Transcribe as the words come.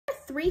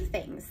3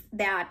 things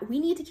that we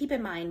need to keep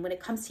in mind when it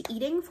comes to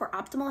eating for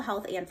optimal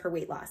health and for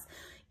weight loss.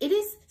 It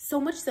is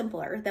so much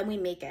simpler than we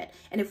make it.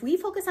 And if we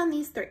focus on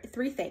these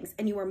 3 things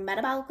and you are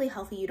metabolically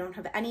healthy, you don't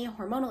have any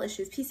hormonal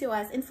issues,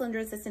 PCOS, insulin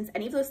resistance,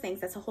 any of those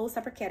things, that's a whole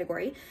separate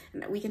category.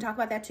 And we can talk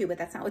about that too, but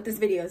that's not what this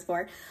video is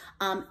for.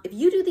 If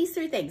you do these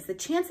 3 things, the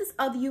chances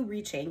of you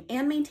reaching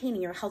and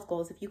maintaining your health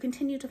goals, if you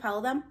continue to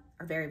follow them,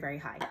 are very, very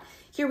high.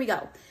 Here we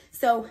go.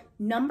 So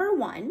number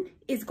 1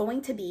 is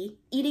going to be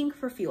eating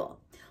for fuel.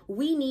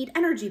 We need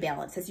energy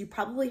balance. As you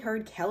probably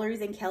heard,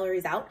 calories in,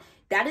 calories out.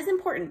 That is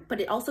important, but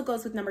it also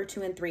goes with number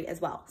 2 and 3 as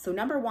well. So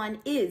number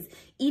 1 is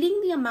eating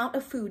the amount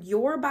of food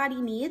your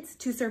body needs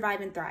to survive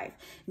and thrive,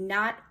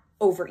 not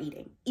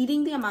overeating.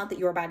 Eating the amount that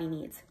your body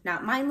needs,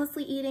 not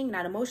mindlessly eating,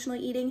 not emotionally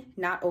eating,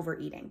 not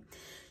overeating.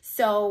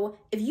 So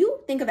if you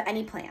think of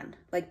any plan,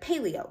 like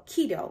paleo,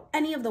 keto,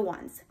 any of the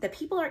ones that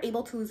people are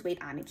able to lose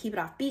weight on and keep it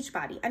off,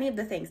 Beachbody, any of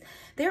the things,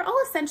 they're all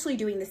essentially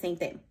doing the same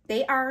thing.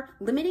 They are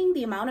limiting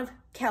the amount of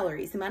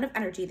calories, the amount of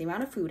energy, the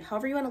amount of food,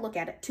 however you want to look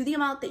at it, to the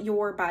amount that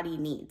your body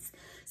needs.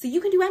 So you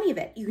can do any of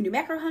it. You can do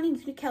macro counting, you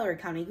can do calorie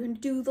counting, you can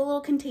do the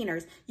little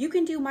containers, you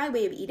can do my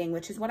way of eating,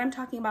 which is what I'm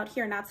talking about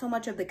here, not so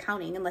much of the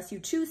counting unless you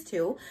choose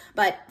to,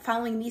 but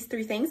following these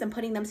 3 things and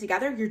putting them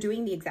together, you're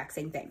doing the exact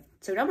same thing.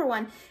 So number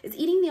 1 is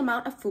eating the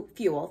amount of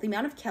fuel, the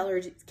amount of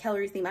calories,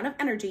 the amount of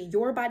energy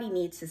your body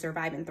needs to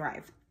survive and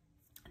thrive.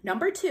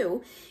 Number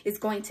 2 is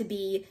going to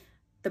be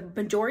the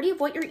majority of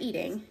what you're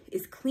eating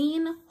is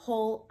clean,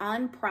 whole,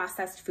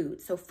 unprocessed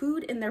food. So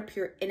food in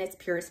its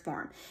purest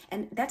form.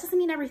 And that doesn't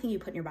mean everything you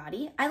put in your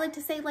body. I like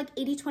to say like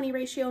 80-20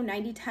 ratio,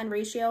 90-10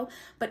 ratio,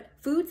 but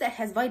foods that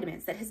has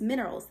vitamins, that has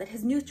minerals, that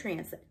has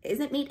nutrients, that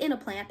isn't made in a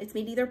plant, it's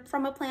made either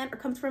from a plant or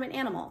comes from an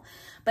animal.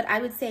 But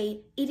I would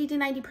say 80 to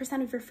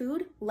 90% of your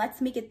food,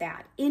 let's make it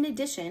that, in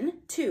addition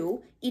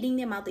to eating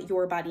the amount that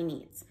your body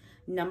needs.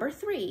 Number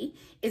 3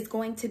 is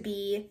going to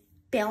be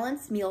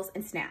balanced meals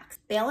and snacks.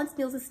 Balanced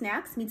meals and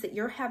snacks means that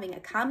you're having a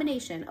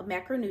combination of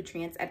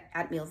macronutrients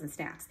at meals and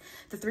snacks.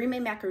 The 3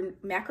 main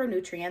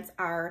macronutrients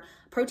are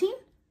protein,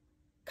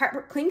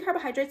 clean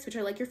carbohydrates, which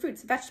are like your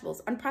fruits,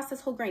 vegetables,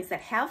 unprocessed whole grains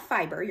that have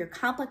fiber, your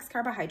complex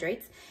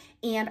carbohydrates,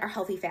 and our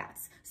healthy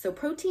fats. So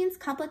proteins,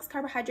 complex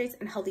carbohydrates,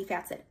 and healthy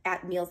fats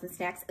at meals and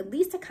snacks, at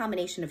least a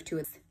combination of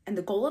 2. And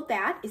the goal of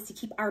that is to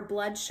keep our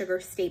blood sugar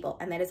stable,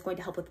 and that is going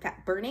to help with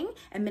fat burning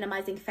and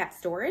minimizing fat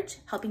storage,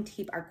 helping to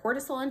keep our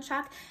cortisol in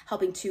check,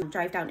 helping to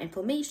drive down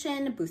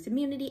inflammation, boost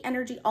immunity,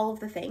 energy, all of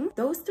the things.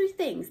 Those 3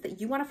 things that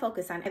you want to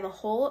focus on. I have a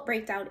whole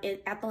breakdown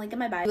at the link in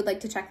my bio. If you would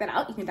like to check that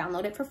out, you can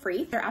download it for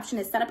free. Your option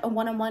is set up a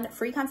one-on-one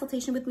free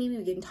consultation with me.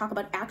 We can talk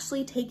about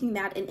actually taking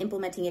that and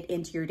implementing it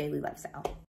into your daily lifestyle.